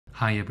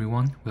Hi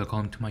everyone,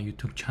 welcome to my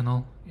YouTube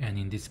channel, and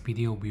in this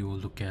video we will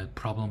look at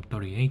problem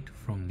 38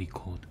 from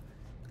Leetcode.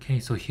 Okay,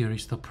 so here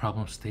is the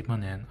problem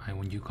statement, and I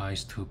want you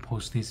guys to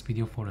pause this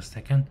video for a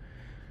second.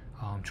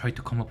 Try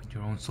to come up with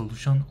your own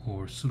solution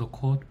or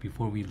pseudocode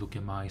before we look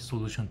at my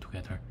solution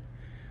together.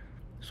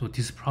 So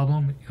this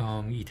problem,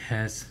 it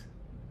has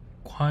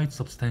quite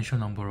substantial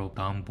number of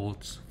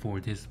downvotes for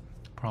this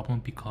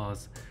problem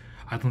because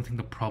I don't think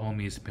the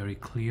problem is very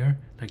clear.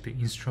 Like the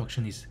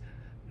instruction is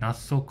not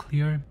so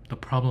clear. The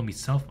problem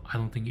itself, I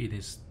don't think it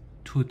is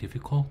too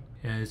difficult,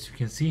 as you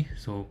can see.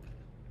 So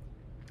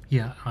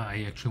yeah,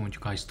 I actually want you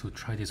guys to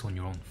try this on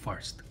your own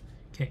first.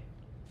 Okay,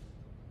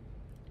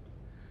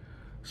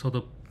 so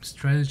the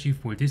strategy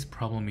for this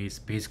problem is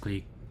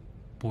basically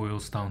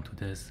boils down to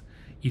this.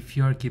 If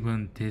you are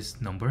given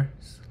this number,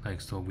 like,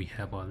 so we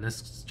have a,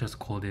 let's just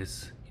call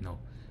this,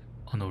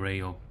 an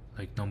array of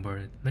like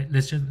number,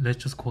 let's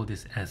just call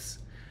this S.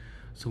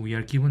 So we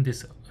are given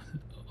this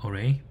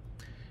array,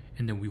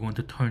 and then we want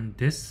to turn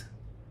this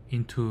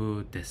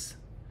into this.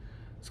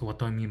 So what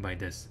do I mean by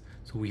this?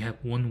 So we have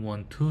 1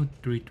 1 2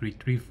 3 3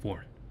 3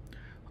 4.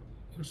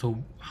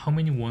 So how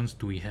many ones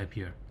do we have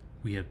here?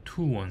 We have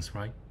 2 ones,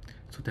 right?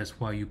 So that's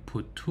why you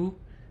put 2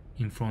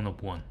 in front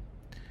of 1.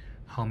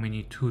 How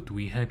many 2 do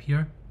we have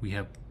here? We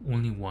have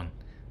only 1.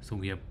 So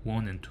we have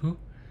 1 and 2.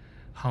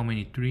 How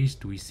many 3s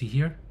do we see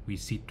here? We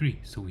see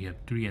 3. So we have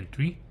 3 and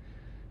 3.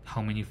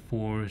 How many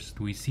 4s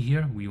do we see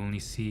here? We only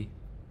see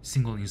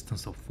single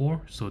instance of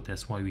 4. So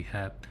that's why we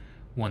have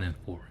 1 and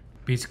 4.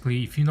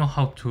 Basically, if you know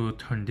how to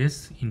turn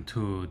this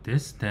into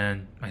this,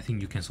 then I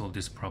think you can solve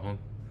this problem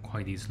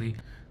quite easily.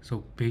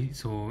 So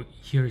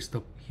here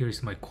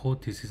is my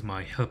code. This is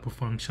my helper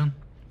function.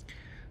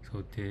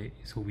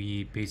 So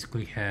we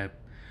basically have,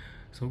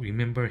 so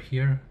remember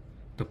here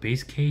the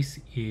base case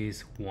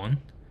is 1,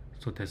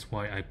 so that's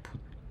why I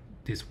put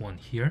this one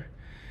here,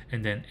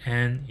 and then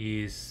n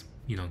is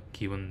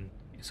given.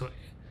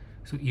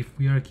 So if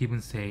we are given,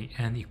 say,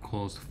 n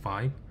equals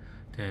 5,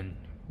 then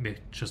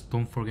just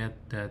don't forget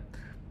that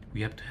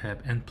we have to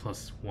have n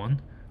plus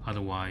 1.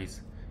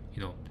 Otherwise,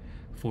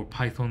 for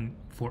Python,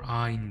 for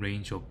I in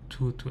range of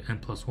 2 to n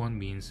plus 1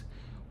 means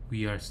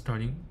we are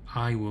starting,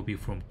 I will be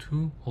from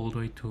 2 all the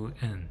way to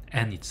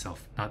n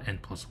itself, not n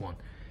plus 1.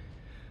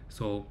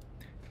 So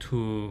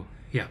do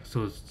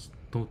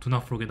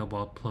not forget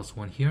about plus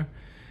 1 here,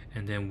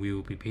 and then we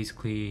will be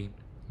basically,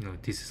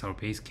 this is our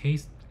base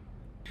case,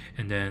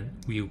 and then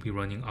we will be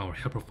running our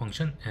helper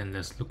function. And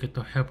let's look at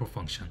the helper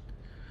function.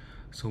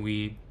 So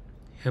we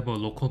have a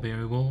local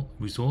variable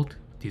result.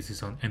 This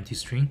is an empty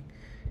string,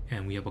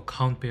 and we have a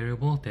count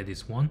variable that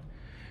is 1,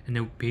 and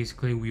then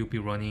basically we will be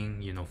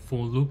running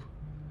for loop,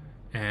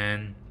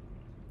 and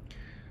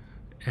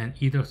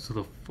either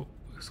so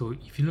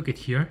if you look at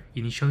here,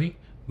 initially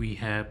we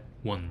have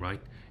 1,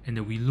 right? And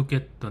then we look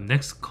at the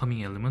next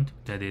coming element,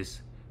 that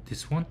is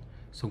this one.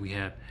 So we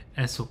have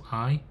s of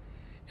I,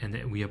 and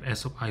then we have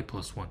s of I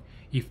plus 1.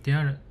 If they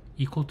are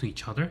equal to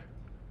each other,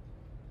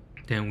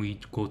 then we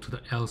go to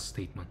the else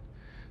statement.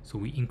 So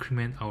we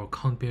increment our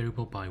count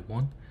variable by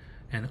 1,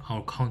 and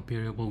our count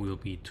variable will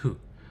be 2.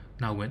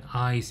 Now when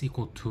I is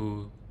equal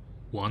to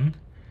 1,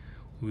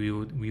 we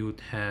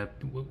would have,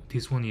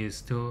 this one is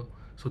still,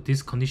 so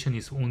this condition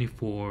is only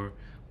for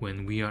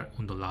when we are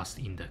on the last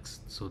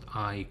index. So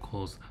I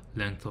equals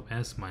length of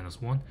s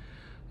minus 1,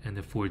 and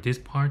then for this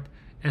part,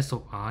 s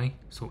of I,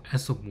 so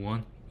s of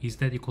 1, is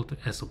that equal to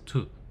s of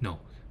 2? No,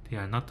 they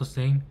are not the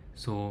same.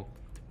 So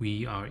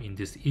we are in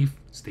this if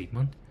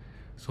statement.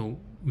 So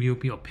we will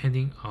be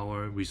appending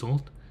our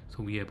result.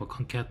 So we have a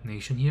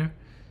concatenation here.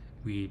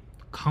 We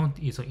count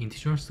is an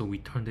integer, so we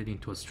turn it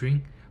into a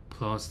string,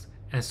 plus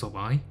s of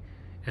I.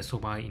 S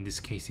of I in this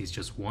case is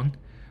just 1,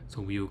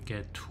 so we will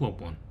get 2 of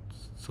 1.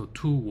 So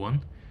 2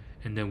 1,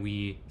 and then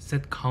we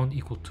set count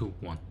equal to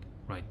 1,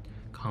 right?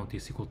 Count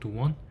is equal to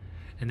 1,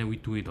 and then we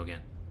do it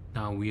again.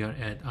 Now we are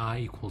at I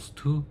equals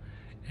 2,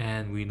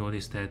 and we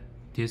notice that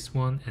this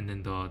one and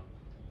then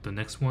the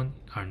next one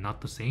are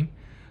not the same.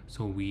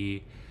 So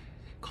we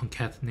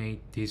concatenate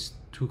these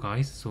two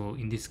guys. So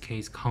in this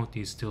case, count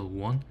is still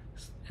 1,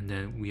 and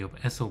then we have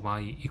s of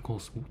I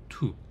equals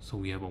 2. So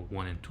we have a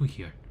 1 and 2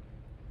 here.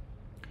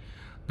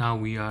 Now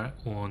we are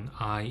on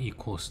I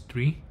equals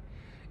 3,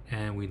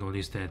 and we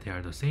notice that they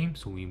are the same.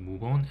 So we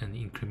move on and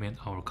increment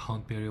our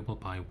count variable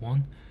by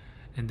 1,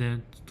 and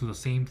then do the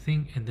same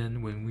thing. And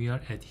then when we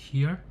are at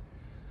here,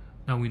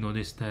 now we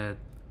notice that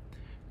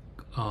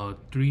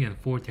 3 and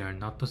 4, they are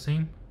not the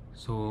same.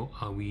 So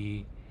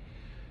we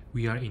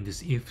are in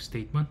this if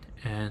statement,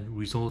 and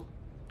result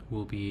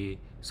will be,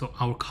 so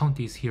our count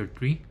is here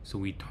 3, so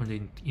we turn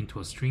it into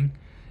a string,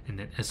 and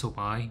then s of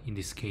I in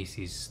this case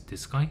is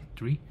this guy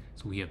 3.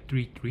 So we have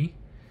 3 3,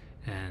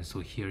 and so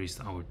here is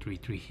our 3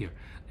 3 here,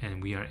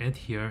 and we are at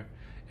here.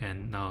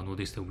 And now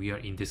notice that we are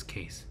in this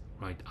case,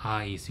 right?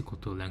 I is equal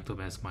to length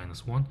of s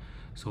minus 1,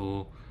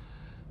 so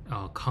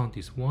count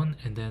is 1,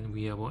 and then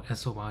we have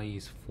s of I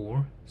is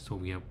 4, so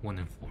we have 1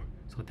 and 4.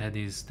 So that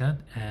is that,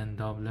 and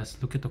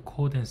let's look at the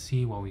code and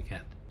see what we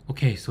get.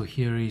 Okay, so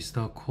here is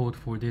the code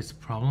for this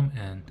problem,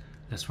 and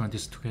let's run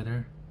this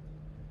together.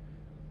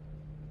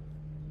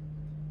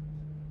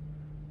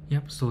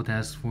 Yep, so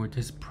that's for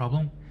this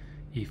problem.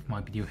 If my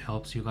video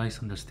helps you guys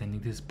understanding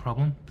this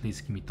problem,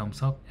 please give me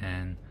thumbs up,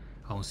 and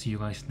I'll see you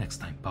guys next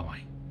time. Bye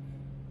bye.